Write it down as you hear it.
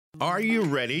Are you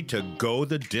ready to go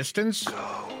the distance?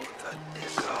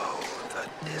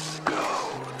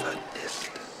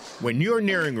 When you're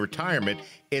nearing retirement,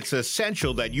 it's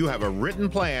essential that you have a written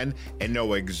plan and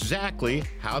know exactly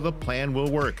how the plan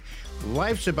will work.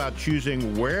 Life's about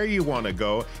choosing where you want to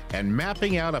go and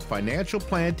mapping out a financial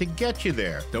plan to get you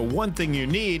there. The one thing you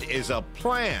need is a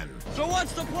plan. So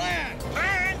what's the plan?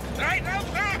 Plan? Right, no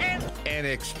plan. An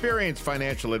experienced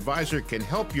financial advisor can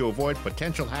help you avoid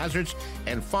potential hazards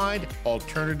and find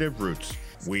alternative routes.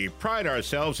 We pride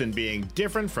ourselves in being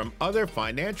different from other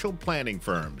financial planning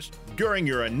firms. During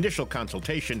your initial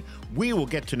consultation, we will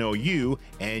get to know you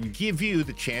and give you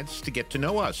the chance to get to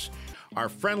know us. Our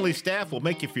friendly staff will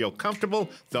make you feel comfortable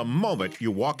the moment you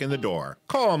walk in the door.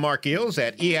 Call Marc Geels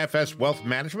at EFS Wealth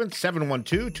Management,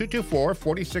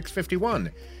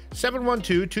 712-224-4651,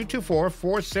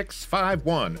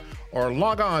 712-224-4651, or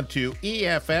log on to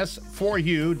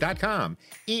EFS4U.com,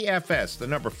 EFS, the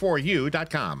number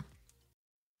 4U.com.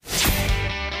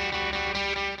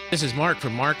 This is Mark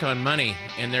from Mark on Money,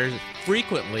 and there's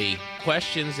frequently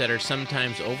questions that are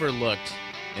sometimes overlooked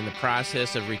in the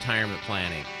process of retirement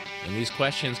planning. And these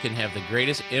questions can have the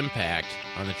greatest impact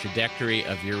on the trajectory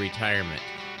of your retirement.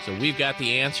 So we've got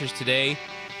the answers today,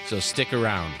 so stick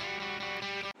around.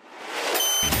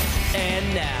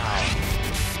 And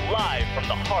now, live from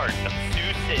the heart of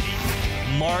Sioux City,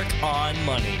 Mark on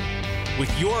Money, with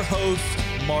your host,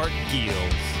 Marc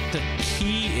Geels. The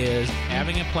key is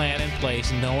having a plan in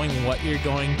place, knowing what you're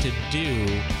going to do.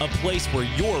 A place where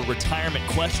your retirement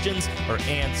questions are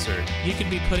answered. You could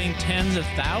be putting tens of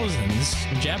thousands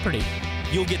in jeopardy.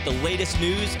 You'll get the latest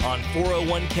news on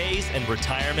 401ks and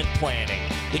retirement planning.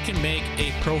 It can make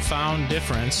a profound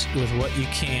difference with what you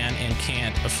can and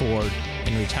can't afford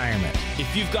in retirement.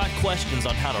 If you've got questions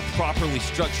on how to properly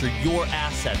structure your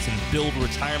assets and build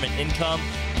retirement income,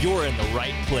 you're in the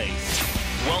right place.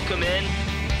 Welcome in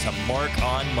to Mark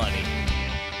on Money.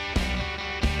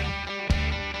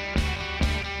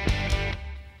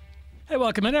 Hey,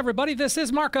 welcome in, everybody. This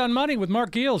is Mark on Money with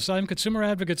Marc Geels. I'm consumer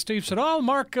advocate Steve Siddall.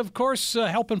 Mark, of course,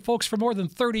 helping folks for more than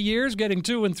 30 years, getting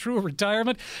to and through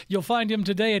retirement. You'll find him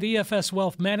today at EFS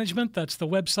Wealth Management. That's the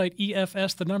website,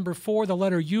 EFS, the number 4, the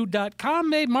letter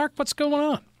U.com. Hey, Mark, what's going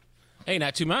on? Hey,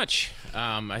 not too much.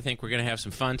 I think we're going to have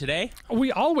some fun today.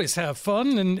 We always have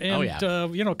fun, and Oh, yeah.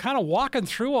 Kind of walking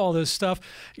through all this stuff.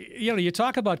 You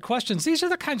talk about questions. These are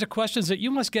the kinds of questions that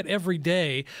you must get every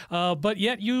day, but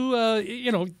yet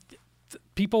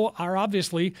people are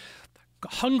obviously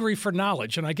hungry for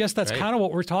knowledge, and I guess that's Right. kind of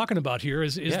what we're talking about here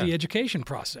is Yeah. the education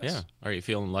process. Yeah. Are you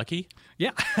feeling lucky?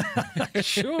 Yeah,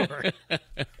 sure.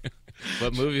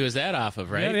 What movie was that off of,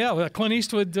 right? Yeah, well, Clint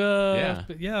Eastwood.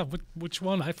 Yeah. Which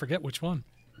one? I forget which one.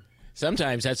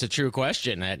 Sometimes that's a true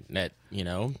question that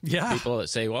Yeah. people that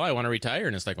say, well, I want to retire.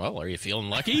 And it's like, well, are you feeling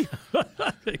lucky?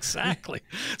 Exactly.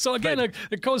 So again,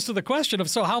 it goes to the question of,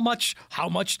 so how much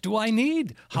do I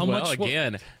need?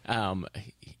 Again,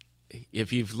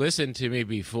 if you've listened to me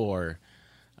before,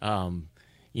 there's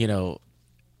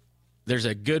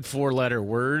a good 4-letter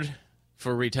word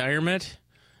for retirement,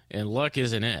 and luck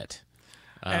isn't it.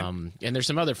 And there's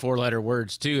some other 4-letter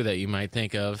words, too, that you might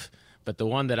think of. But the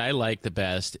one that I like the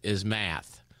best is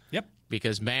math. Yep.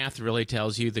 Because math really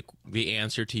tells you the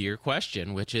answer to your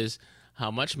question, which is, how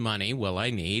much money will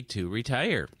I need to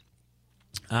retire?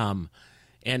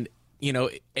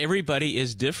 Everybody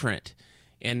is different.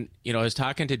 And, I was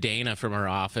talking to Dana from our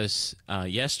office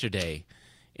yesterday.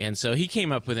 And so he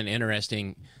came up with an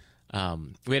interesting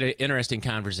we had an interesting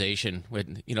conversation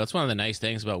with, it's one of the nice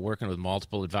things about working with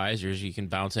multiple advisors. You can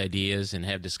bounce ideas and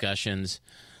have discussions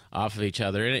off of each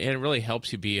other, and it really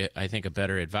helps you be, I think, a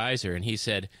better advisor. And he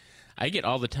said, I get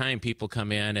all the time people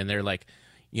come in and they're like,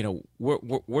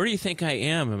 where do you think I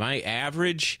am? Am I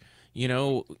average,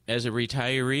 as a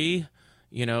retiree?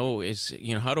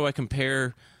 How do I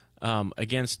compare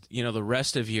against, the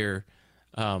rest of your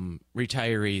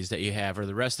retirees that you have or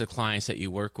the rest of the clients that you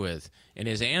work with? And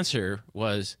his answer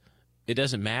was, it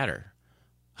doesn't matter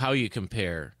how you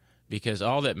compare, because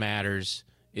all that matters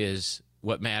is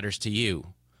what matters to you.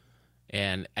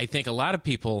 And I think a lot of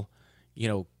people,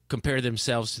 compare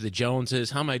themselves to the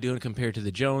Joneses. How am I doing compared to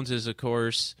the Joneses, of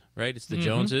course, right? It's the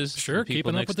Joneses. Sure, the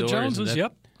people keeping up next with the door, Joneses, isn't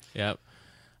it? yep.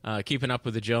 Yep. Keeping up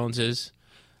with the Joneses.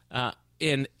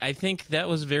 And I think that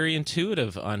was very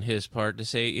intuitive on his part to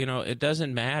say, it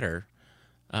doesn't matter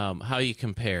how you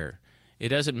compare. It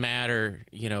doesn't matter,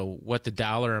 what the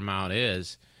dollar amount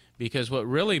is, because what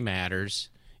really matters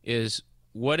is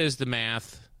what is the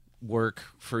math work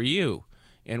for you.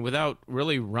 And without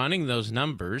really running those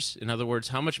numbers, in other words,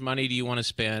 how much money do you want to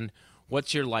spend?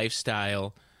 What's your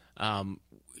lifestyle?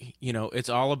 It's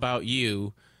all about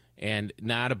you. and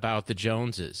not about the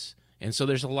Joneses. And so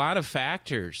there's a lot of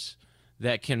factors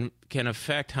that can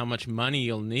affect how much money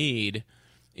you'll need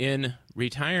in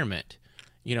retirement.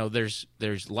 You know, there's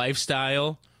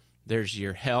lifestyle, there's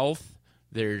your health,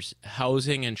 there's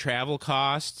housing and travel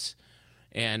costs,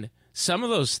 and some of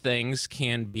those things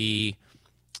can be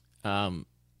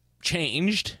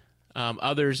changed.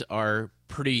 Others are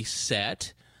pretty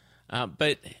set.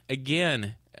 But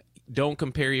again, don't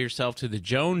compare yourself to the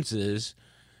Joneses.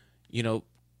 You know,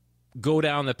 go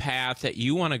down the path that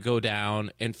you want to go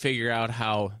down and figure out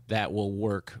how that will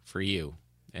work for you.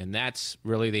 And that's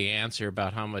really the answer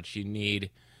about how much you need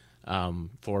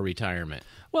for retirement.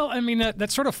 Well, I mean,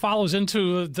 that sort of follows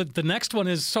into the next one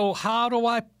is, so how do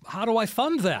I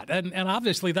fund that? And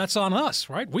obviously that's on us,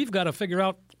 right? We've got to figure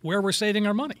out where we're saving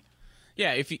our money.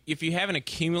 Yeah, if you haven't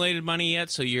accumulated money yet,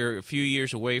 so you're a few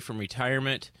years away from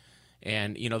retirement,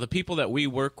 and you know the people that we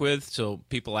work with. So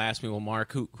people ask me, well,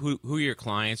 Mark, who are your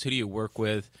clients? Who do you work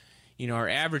with? You know, our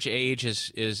average age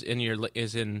is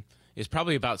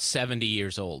probably about 70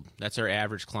 years old. That's our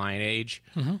average client age,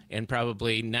 and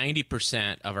probably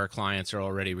 90% of our clients are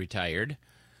already retired,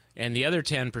 and the other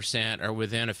 10% are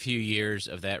within a few years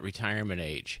of that retirement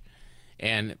age.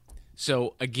 And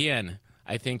so again,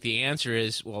 I think the answer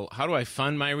is, well, how do I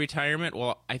fund my retirement?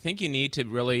 Well, I think you need to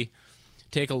really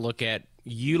take a look at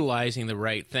utilizing the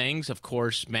right things. Of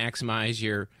course, maximize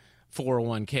your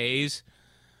 401ks.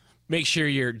 Make sure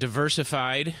you're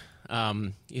diversified.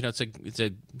 You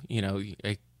know,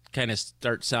 I kind of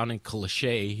start sounding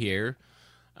cliche here,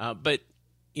 but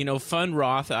you know, fund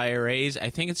Roth IRAs. I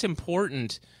think it's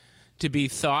important to be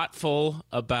thoughtful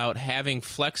about having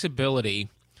flexibility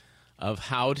of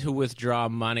how to withdraw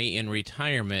money in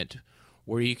retirement,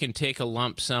 where you can take a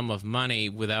lump sum of money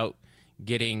without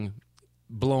getting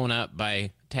blown up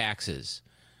by taxes.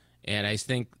 And I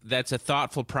think that's a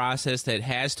thoughtful process that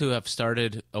has to have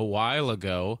started a while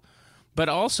ago, but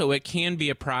also it can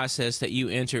be a process that you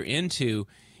enter into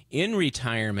in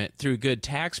retirement through good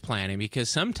tax planning, because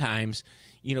sometimes,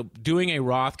 you know, doing a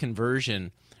Roth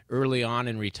conversion early on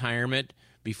in retirement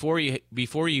before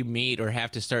you meet or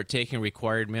have to start taking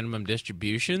required minimum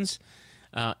distributions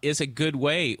is a good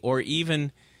way. Or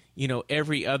even, you know,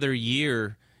 every other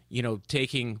year, you know,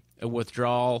 taking a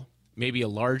withdrawal, maybe a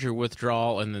larger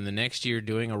withdrawal, and then the next year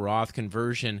doing a Roth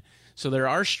conversion. So there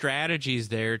are strategies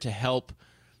there to help,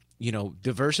 you know,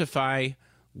 diversify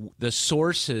the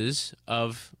sources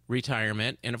of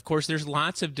retirement. And of course, there's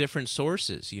lots of different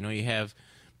sources. You know, you have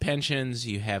pensions,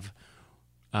 you have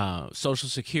Social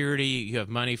Security, you have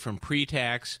money from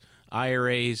pre-tax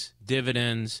IRAs,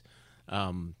 dividends,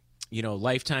 you know,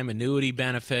 lifetime annuity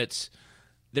benefits.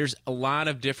 There's a lot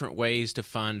of different ways to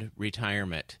fund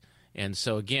retirement. And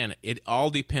so, again, it all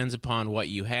depends upon what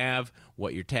you have,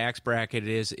 what your tax bracket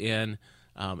is in,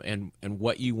 and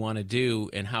what you want to do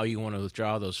and how you want to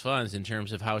withdraw those funds in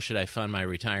terms of how should I fund my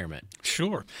retirement.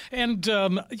 Sure. And,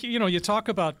 you know, you talk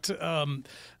about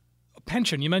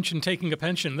pension. You mentioned taking a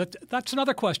pension. That's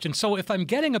another question. So if I'm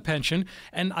getting a pension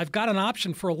and I've got an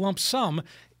option for a lump sum,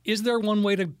 is there one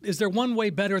way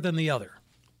better than the other?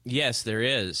 Yes, there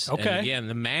is. Okay. And again,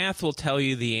 the math will tell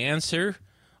you the answer,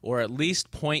 or at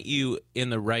least point you in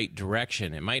the right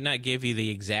direction. It might not give you the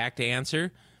exact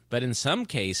answer, but in some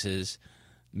cases,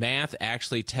 math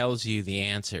actually tells you the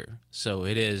answer. So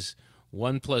it is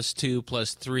 1 + 2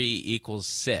 + 3 =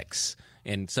 6.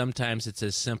 And sometimes it's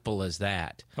as simple as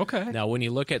that. Okay. Now, when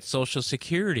you look at Social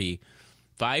Security,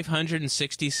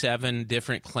 567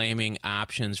 different claiming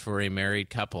options for a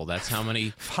married couple. That's how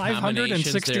many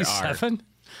combinations there are. 567?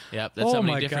 Yep, that's how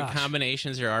many different gosh.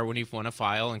 combinations there are when you want to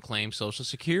file and claim Social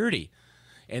Security.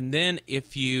 And then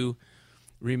if you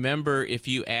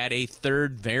add a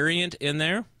third variant in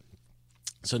there,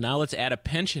 so now let's add a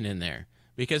pension in there,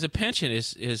 because a pension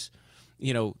is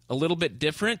you know, a little bit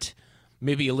different,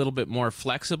 maybe a little bit more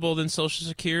flexible than Social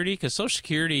Security, because Social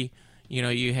Security, you know,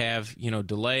 you have, you know,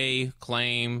 delay,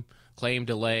 claim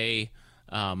delay.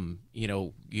 You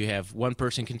know, you have one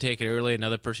person can take it early,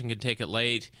 another person can take it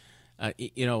late.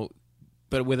 You know,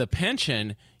 but with a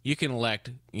pension, you can elect,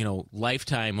 you know,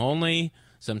 lifetime only.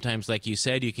 Sometimes, like you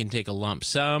said, you can take a lump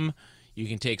sum. You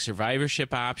can take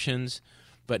survivorship options.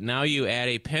 But now you add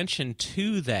a pension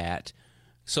to that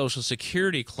Social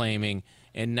Security claiming,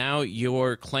 and now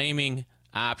your claiming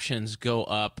options go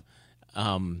up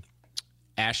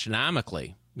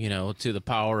astronomically, you know, to the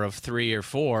power of 3 or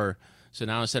 4. So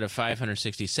now instead of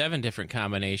 567 different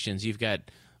combinations, you've got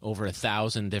over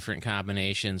 1,000 different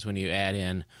combinations when you add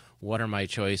in what are my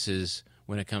choices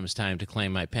when it comes time to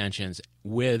claim my pensions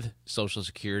with Social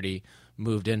Security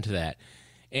moved into that.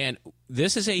 And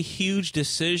this is a huge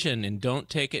decision, and don't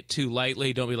take it too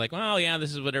lightly. Don't be like, well, yeah,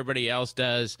 this is what everybody else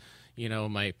does. You know,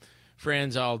 my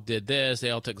friends all did this. They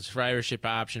all took the survivorship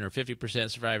option or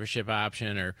 50% survivorship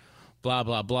option or blah,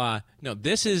 blah, blah. No,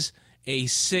 this is a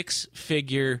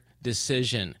six-figure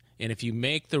decision. And if you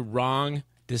make the wrong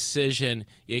decision,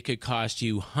 it could cost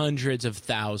you hundreds of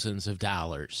thousands of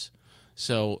dollars.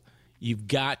 So you've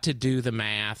got to do the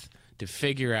math to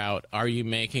figure out, are you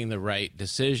making the right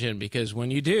decision? Because when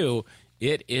you do,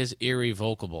 it is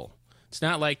irrevocable. It's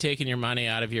not like taking your money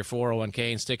out of your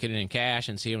 401k and sticking it in cash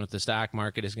and seeing what the stock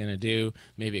market is going to do.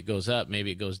 Maybe it goes up,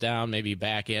 maybe it goes down, maybe you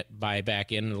buy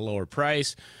back in at a lower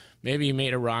price. Maybe you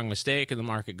made a wrong mistake and the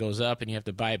market goes up and you have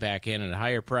to buy back in at a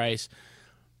higher price.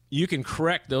 You can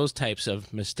correct those types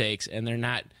of mistakes, and they're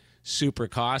not super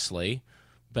costly.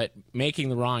 But making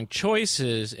the wrong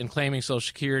choices and claiming Social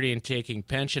Security and taking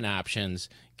pension options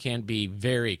can be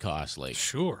very costly.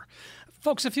 Sure.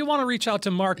 Folks, if you want to reach out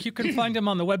to Mark, you can find him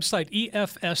on the website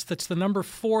EFS, that's the number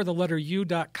 4, the letter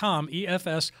U.com,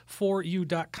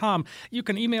 EFS4U.com. You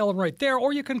can email him right there,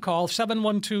 or you can call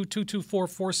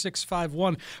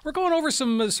 712-224-4651. We're going over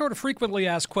some sort of frequently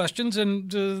asked questions,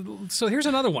 and so here's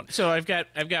another one. So I've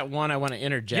got one I want to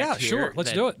interject here. Yeah, sure.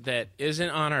 Let's do it. That isn't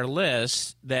on our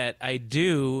list that I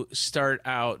do start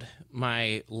out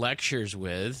my lectures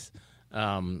with. You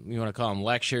want to call them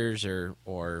lectures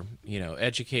or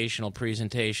educational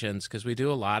presentations, because we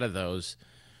do a lot of those.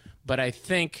 But I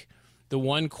think the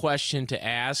one question to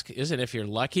ask isn't if you're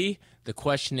lucky. The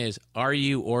question is, are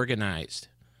you organized?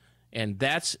 And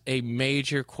that's a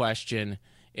major question,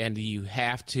 and you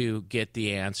have to get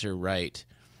the answer right.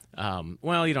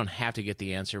 Well, you don't have to get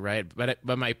the answer right,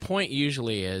 but my point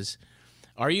usually is,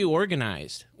 are you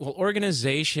organized? Well,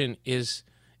 organization is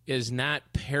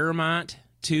not paramount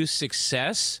to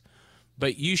success,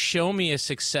 but you show me a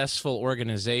successful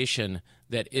organization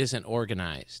that isn't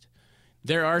organized.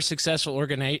 There are successful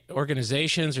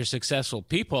organizations or successful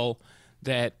people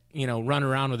that, run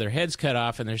around with their heads cut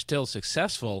off and they're still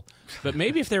successful, but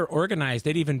maybe if they're organized,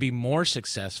 they'd even be more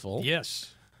successful.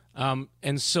 Yes.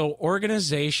 And so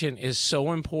organization is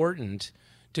so important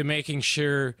to making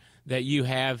sure that you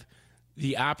have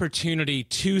the opportunity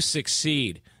to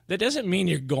succeed. That doesn't mean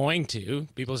you're going to.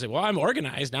 People say, well, I'm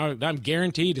organized. Now I'm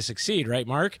guaranteed to succeed, right,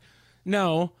 Mark?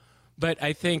 No, but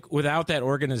I think without that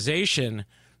organization,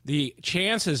 the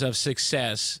chances of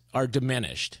success are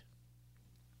diminished.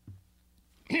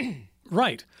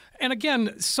 Right. And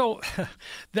again, so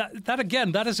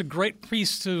that is a great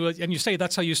piece to, and you say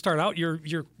that's how you start out your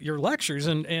lectures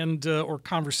and or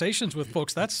conversations with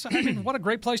folks. That's, what a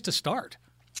great place to start.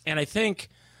 And I think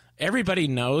everybody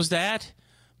knows that.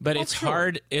 But Oh, it's sure.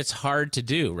 hard. It's hard to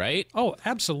do, right? Oh,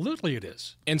 absolutely it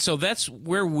is. And so that's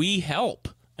where we help.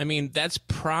 I mean, that's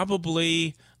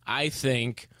probably, I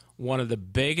think, one of the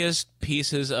biggest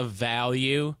pieces of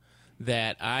value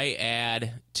that I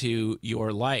add to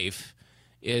your life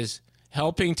is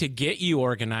helping to get you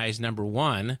organized, number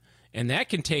one. And that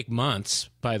can take months,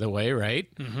 by the way, right?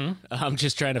 Mm-hmm. I'm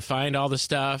just trying to find all the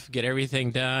stuff, get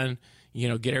everything done,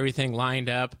 get everything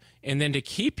lined up. And then to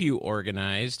keep you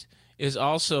organized is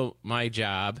also my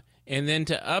job, and then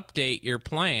to update your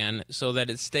plan so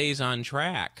that it stays on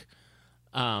track.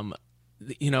 I'm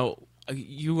so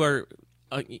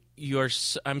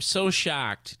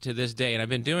shocked to this day, and I've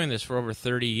been doing this for over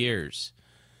 30 years,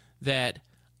 that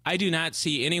I do not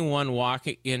see anyone walk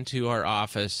into our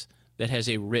office that has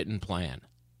a written plan.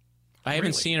 I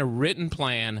haven't seen a written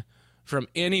plan from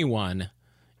anyone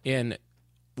in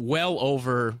well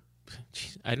over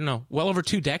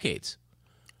 2 decades.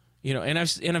 And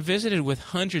I've visited with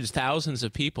hundreds, thousands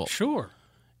of people. Sure.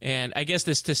 And I guess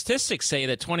the statistics say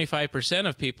that 25%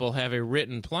 of people have a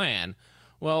written plan.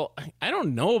 Well, I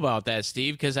don't know about that,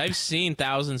 Steve, because I've seen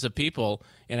thousands of people,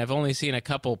 and I've only seen a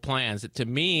couple plans. To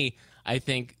me, I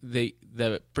think the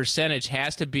percentage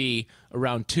has to be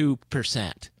around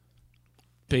 2%.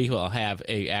 People have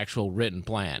a actual written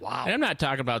plan. Wow. And I'm not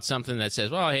talking about something that says,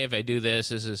 well, hey, if I do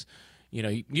this is...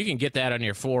 you can get that on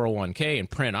your 401k and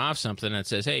print off something that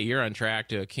says, hey, you're on track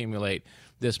to accumulate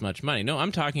this much money. No,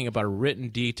 I'm talking about a written,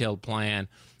 detailed plan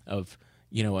of,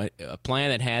 a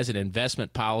plan that has an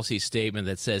investment policy statement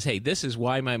that says, hey, this is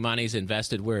why my money's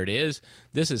invested where it is.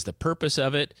 This is the purpose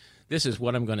of it. This is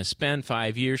what I'm going to spend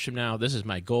 5 years from now. This is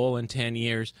my goal in 10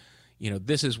 years.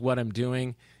 This is what I'm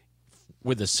doing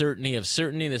with the certainty of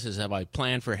certainty. This is how I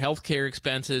plan for healthcare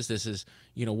expenses. This is,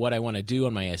 what I want to do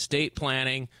on my estate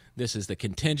planning. This is the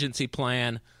contingency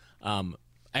plan. I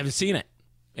haven't seen it.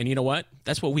 And you know what?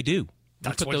 That's what we do.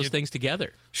 We put those things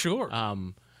together. Sure.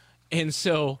 And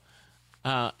so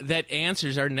that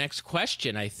answers our next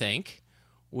question, I think,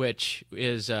 which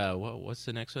is what's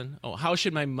the next one? Oh, how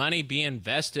should my money be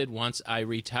invested once I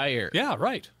retire? Yeah,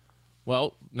 right.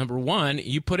 Well, number one,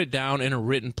 you put it down in a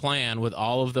written plan with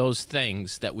all of those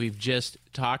things that we've just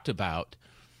talked about.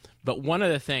 But one of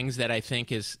the things that I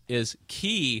think is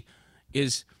key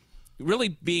is really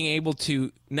being able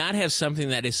to not have something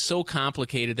that is so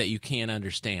complicated that you can't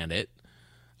understand it.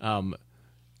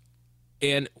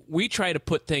 And we try to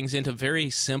put things into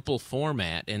very simple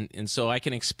format, and so I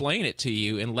can explain it to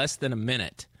you in less than a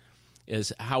minute,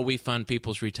 is how we fund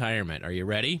people's retirement. Are you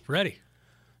ready? Ready.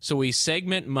 So we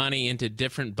segment money into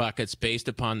different buckets based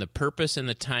upon the purpose and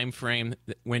the time frame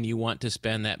when you want to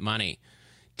spend that money.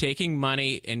 Taking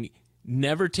money and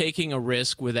never taking a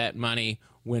risk with that money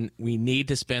when we need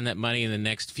to spend that money in the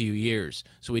next few years.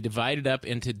 So we divide it up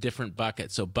into different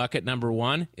buckets. So bucket number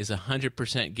one is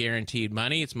 100% guaranteed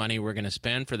money. It's money we're going to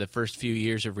spend for the first few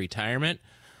years of retirement.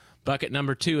 Bucket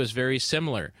number two is very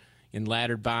similar in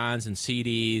laddered bonds and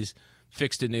CDs,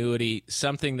 fixed annuity,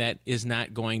 something that is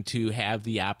not going to have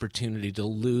the opportunity to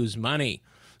lose money.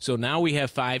 So now we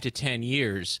have 5 to 10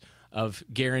 years of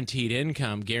guaranteed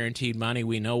income, guaranteed money.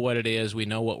 We know what it is. We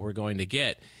know what we're going to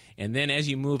get. And then as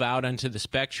you move out onto the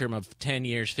spectrum of 10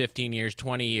 years, 15 years,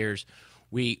 20 years,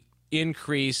 we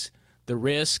increase the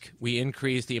risk. We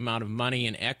increase the amount of money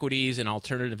in equities and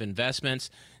alternative investments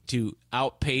to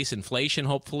outpace inflation,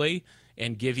 hopefully,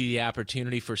 and give you the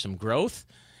opportunity for some growth,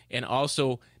 and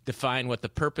also define what the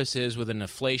purpose is with an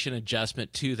inflation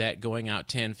adjustment to that going out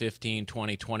 10, 15,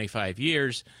 20, 25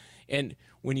 years. And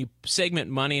when you segment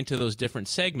money into those different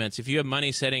segments, if you have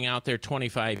money sitting out there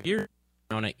 25 years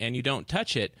on it and you don't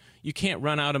touch it, you can't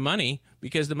run out of money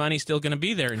because the money's still going to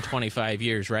be there in 25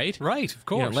 years, right? Right, of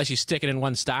course. Unless you stick it in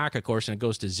one stock, of course, and it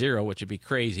goes to zero, which would be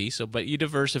crazy. So, but you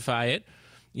diversify it.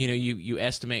 You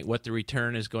estimate what the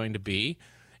return is going to be.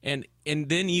 And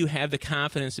then you have the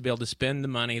confidence to be able to spend the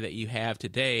money that you have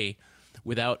today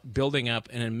without building up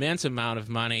an immense amount of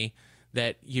money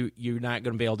that you're not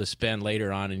going to be able to spend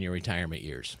later on in your retirement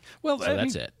years. Well, so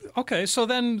that's it. Okay, so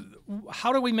then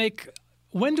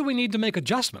when do we need to make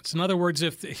adjustments? In other words,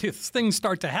 if things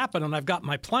start to happen and I've got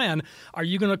my plan, are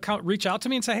you going to reach out to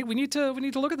me and say, hey, we need to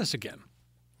look at this again?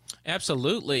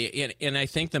 Absolutely. And I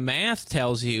think the math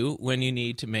tells you when you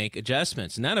need to make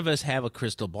adjustments. None of us have a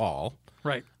crystal ball.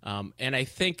 Right. And I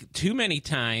think too many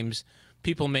times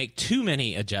people make too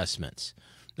many adjustments.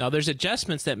 Now, there's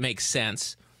adjustments that make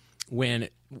sense when,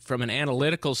 from an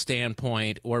analytical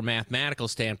standpoint or mathematical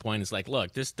standpoint, it's like,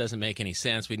 look, this doesn't make any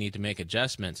sense. We need to make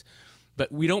adjustments. But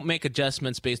we don't make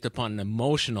adjustments based upon an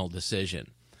emotional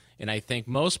decision. And I think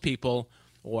most people,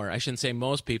 or I shouldn't say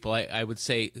most people, I would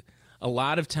say a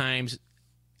lot of times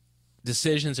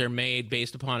decisions are made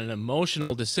based upon an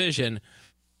emotional decision.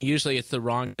 Usually it's the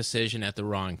wrong decision at the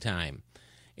wrong time.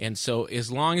 And so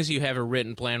as long as you have a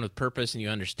written plan with purpose and you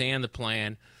understand the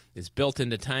plan, it's built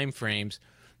into time frames,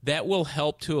 that will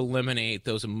help to eliminate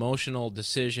those emotional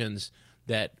decisions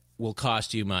that will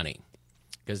cost you money.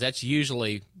 Because that's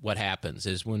usually what happens,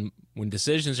 is when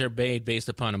decisions are made based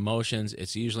upon emotions,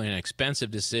 it's usually an expensive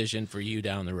decision for you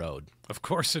down the road. Of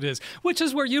course it is, which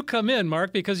is where you come in,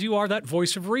 Mark, because you are that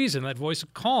voice of reason, that voice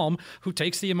of calm who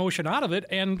takes the emotion out of it.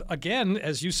 And again,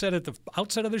 as you said at the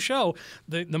outset of the show,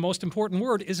 the most important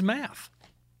word is math.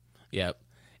 Yep.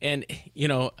 And,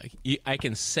 I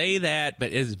can say that,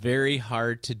 but it's very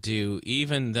hard to do,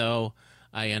 even though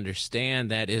I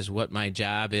understand that is what my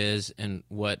job is and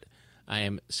what I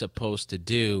am supposed to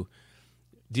do.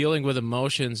 Dealing with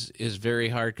emotions is very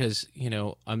hard because,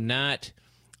 I'm not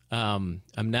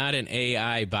an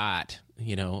AI bot.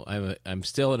 I'm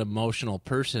still an emotional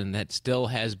person that still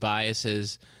has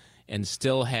biases and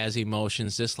still has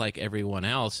emotions just like everyone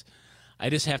else.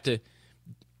 I just have to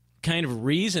kind of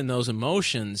reason those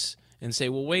emotions and say,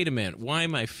 well, wait a minute, why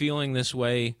am I feeling this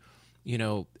way?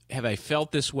 Have I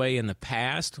felt this way in the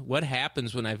past? What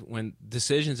happens when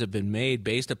decisions have been made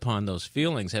based upon those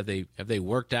feelings? Have they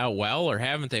worked out well or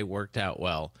haven't they worked out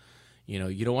well?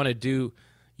 You don't want to do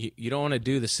you don't want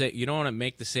to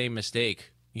make the same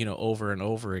mistake, over and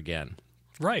over again.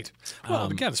 Right. Well,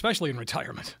 again, especially in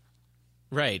retirement.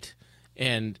 Right.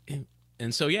 And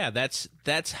so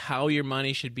that's how your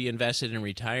money should be invested in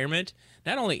retirement.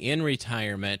 Not only in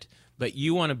retirement, but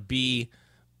you want to be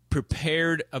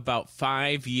prepared about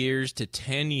 5 years to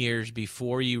 10 years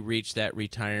before you reach that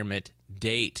retirement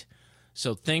date.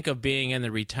 So think of being in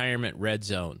the retirement red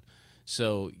zone.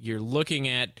 So you're looking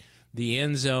at the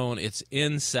end zone, it's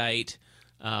in sight,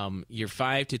 you're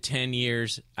 5 to 10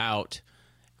 years out,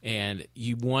 and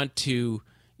you want to,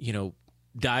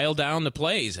 dial down the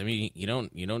plays. I mean, you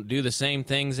don't do the same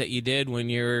things that you did when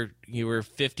you were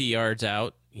 50 yards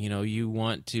out. you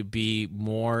want to be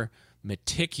more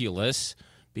meticulous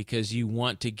because you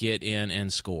want to get in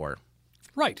and score.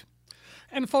 Right.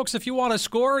 And, folks, if you want to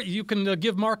score, you can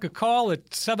give Mark a call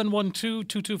at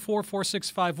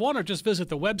 712-224-4651 or just visit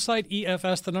the website,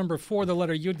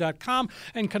 EFS4u.com,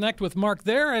 and connect with Mark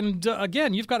there. And,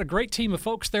 again, you've got a great team of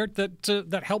folks there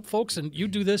that help folks, and you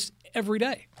do this every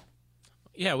day.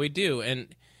 Yeah, we do.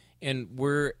 And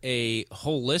we're a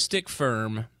holistic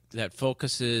firm that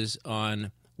focuses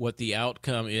on what the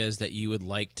outcome is that you would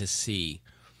like to see.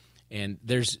 And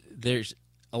there's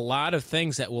a lot of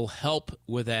things that will help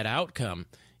with that outcome.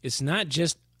 It's not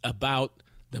just about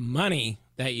the money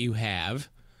that you have.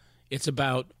 It's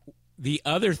about the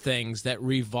other things that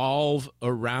revolve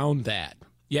around that.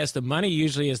 Yes, the money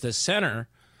usually is the center,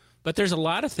 but there's a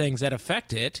lot of things that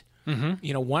affect it.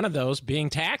 Mm-hmm. One of those being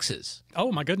taxes.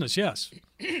 Oh, my goodness, yes.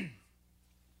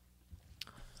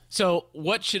 So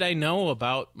what should I know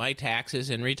about my taxes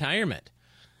in retirement?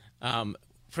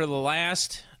 For the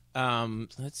last...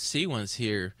 let's see ones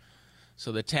here.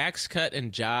 So the Tax Cut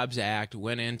and Jobs Act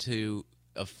went into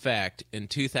effect in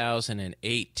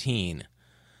 2018.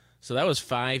 So that was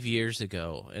 5 years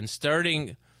ago. And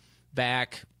starting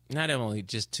back, not only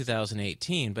just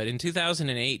 2018, but in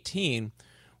 2018,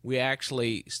 we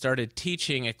actually started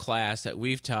teaching a class that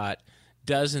we've taught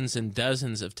dozens and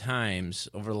dozens of times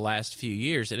over the last few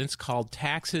years, and it's called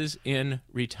Taxes in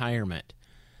Retirement.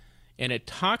 And it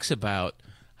talks about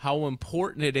how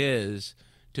important it is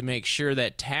to make sure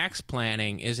that tax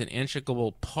planning is an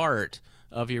integral part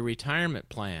of your retirement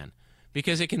plan,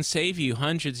 because it can save you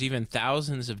hundreds, even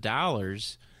thousands of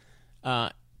dollars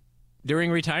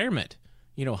during retirement.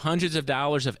 Hundreds of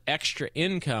dollars of extra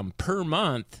income per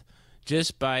month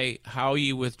just by how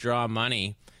you withdraw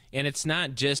money. And it's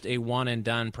not just a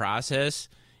one-and-done process.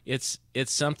 It's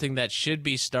something that should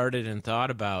be started and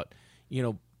thought about,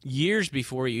 years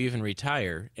before you even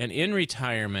retire. And in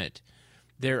retirement,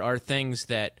 there are things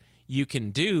that you can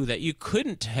do that you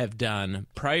couldn't have done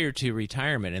prior to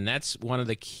retirement. And that's one of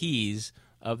the keys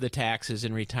of the taxes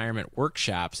in retirement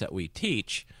workshops that we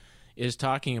teach, is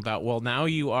talking about, well, now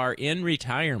you are in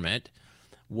retirement.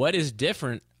 What is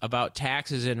different about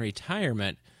taxes in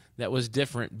retirement that was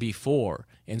different before?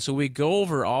 And so we go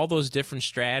over all those different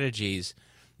strategies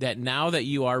that now that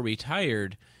you are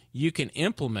retired, you can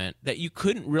implement that you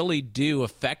couldn't really do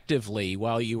effectively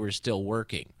while you were still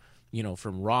working.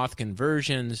 From Roth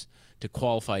conversions to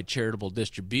qualified charitable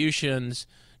distributions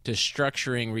to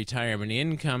structuring retirement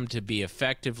income to be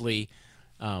effectively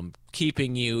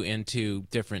keeping you into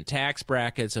different tax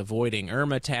brackets, avoiding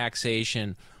IRMA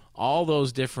taxation. All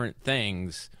those different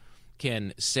things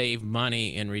can save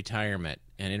money in retirement.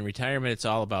 And in retirement, it's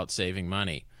all about saving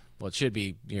money. Well, it should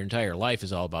be, your entire life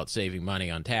is all about saving money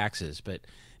on taxes. But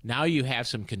now you have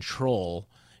some control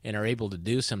and are able to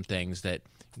do some things that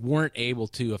weren't able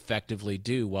to effectively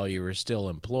do while you were still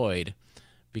employed,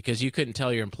 because you couldn't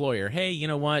tell your employer, hey, you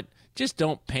know what, just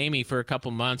don't pay me for a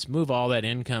couple months, move all that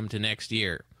income to next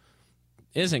year.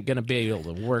 Isn't going to be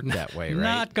able to work that way, right?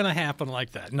 Not going to happen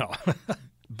like that, no.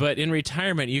 But in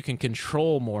retirement, you can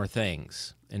control more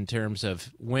things in terms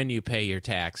of when you pay your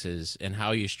taxes and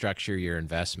how you structure your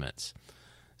investments.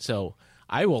 So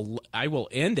I will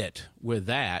end it with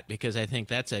that, because I think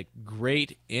that's a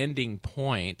great ending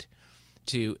point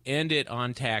to end it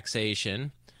on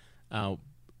taxation. And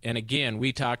again,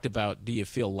 we talked about, do you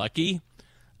feel lucky?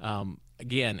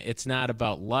 Again, it's not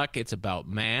about luck, it's about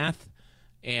math,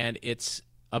 and it's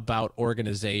about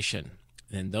organization.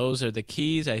 And those are the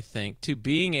keys, I think, to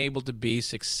being able to be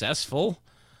successful.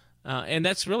 And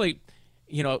that's really,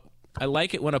 I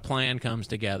like it when a plan comes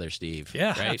together, Steve.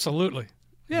 Yeah, right? Absolutely.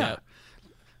 Yeah.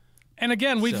 And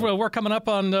again, we're coming up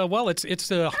on,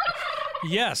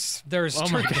 yes, there's Oh,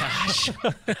 my gosh.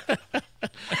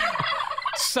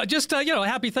 So just,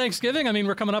 happy Thanksgiving. I mean,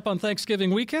 we're coming up on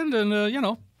Thanksgiving weekend and,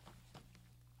 and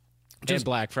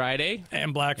Black Friday.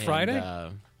 And Black Friday.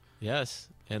 And, yes.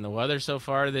 And the weather so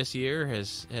far this year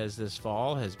has this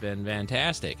fall has been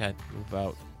fantastic.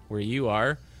 About where you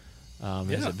are,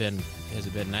 has it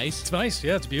been nice? It's nice.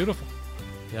 Yeah, it's beautiful.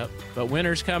 Yep. But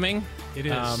winter's coming. It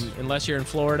is. Unless you're in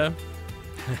Florida.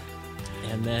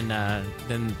 And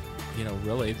then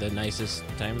really the nicest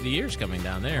time of the year is coming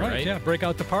down there, right? Yeah, break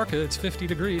out the parka. It's 50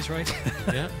 degrees, right?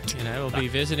 Yeah, and I will be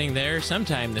visiting there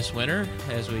sometime this winter,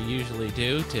 as we usually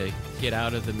do, to get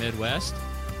out of the Midwest.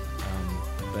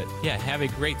 But yeah, have a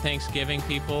great Thanksgiving,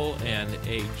 people, and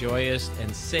a joyous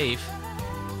and safe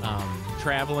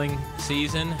traveling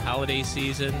season, holiday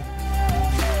season.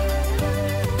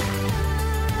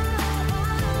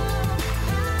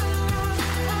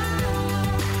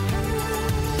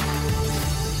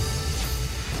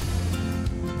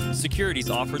 Securities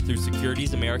offered through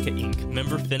Securities America Inc.,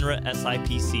 member FINRA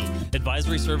SIPC.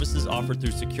 Advisory services offered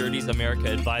through Securities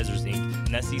America Advisors Inc.,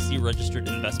 an SEC-registered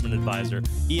investment advisor.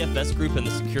 EFS Group and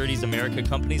the Securities America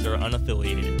companies are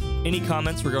unaffiliated. Any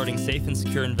comments regarding safe and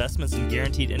secure investments and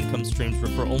guaranteed income streams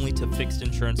refer only to fixed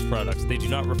insurance products. They do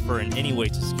not refer in any way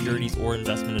to securities or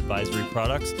investment advisory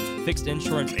products. Fixed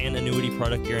insurance and annuity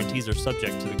product guarantees are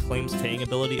subject to the claims paying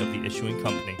ability of the issuing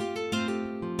company.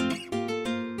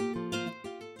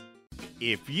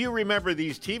 If you remember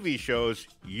these TV shows,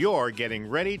 you're getting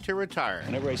ready to retire.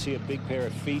 Whenever I see a big pair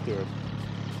of feet or a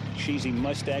cheesy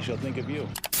mustache, I'll think of you.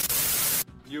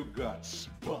 You got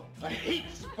spunk. I hate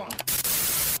spunk.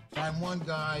 I'm one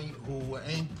guy who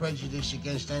ain't prejudiced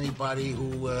against anybody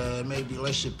who may be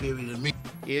less superior than me.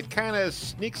 It kind of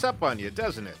sneaks up on you,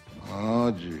 doesn't it?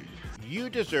 Oh, gee. You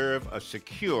deserve a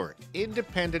secure,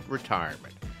 independent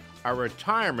retirement. A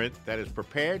retirement that is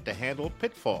prepared to handle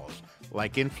pitfalls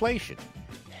like inflation,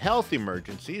 health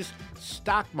emergencies,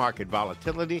 stock market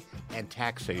volatility, and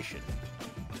taxation.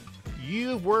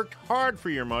 You've worked hard for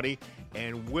your money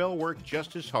and will work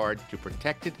just as hard to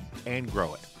protect it and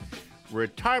grow it.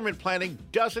 Retirement planning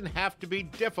doesn't have to be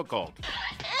difficult.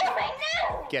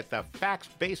 Get the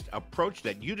facts-based approach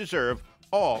that you deserve,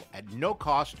 all at no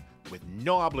cost with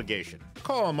no obligation.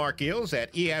 Call Marc Geels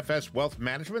at EFS Wealth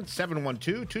Management,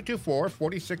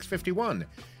 712-224-4651,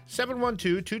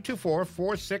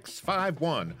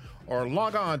 712-224-4651, or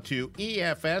log on to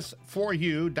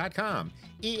EFS4U.com,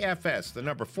 EFS, the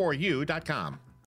number 4U.com.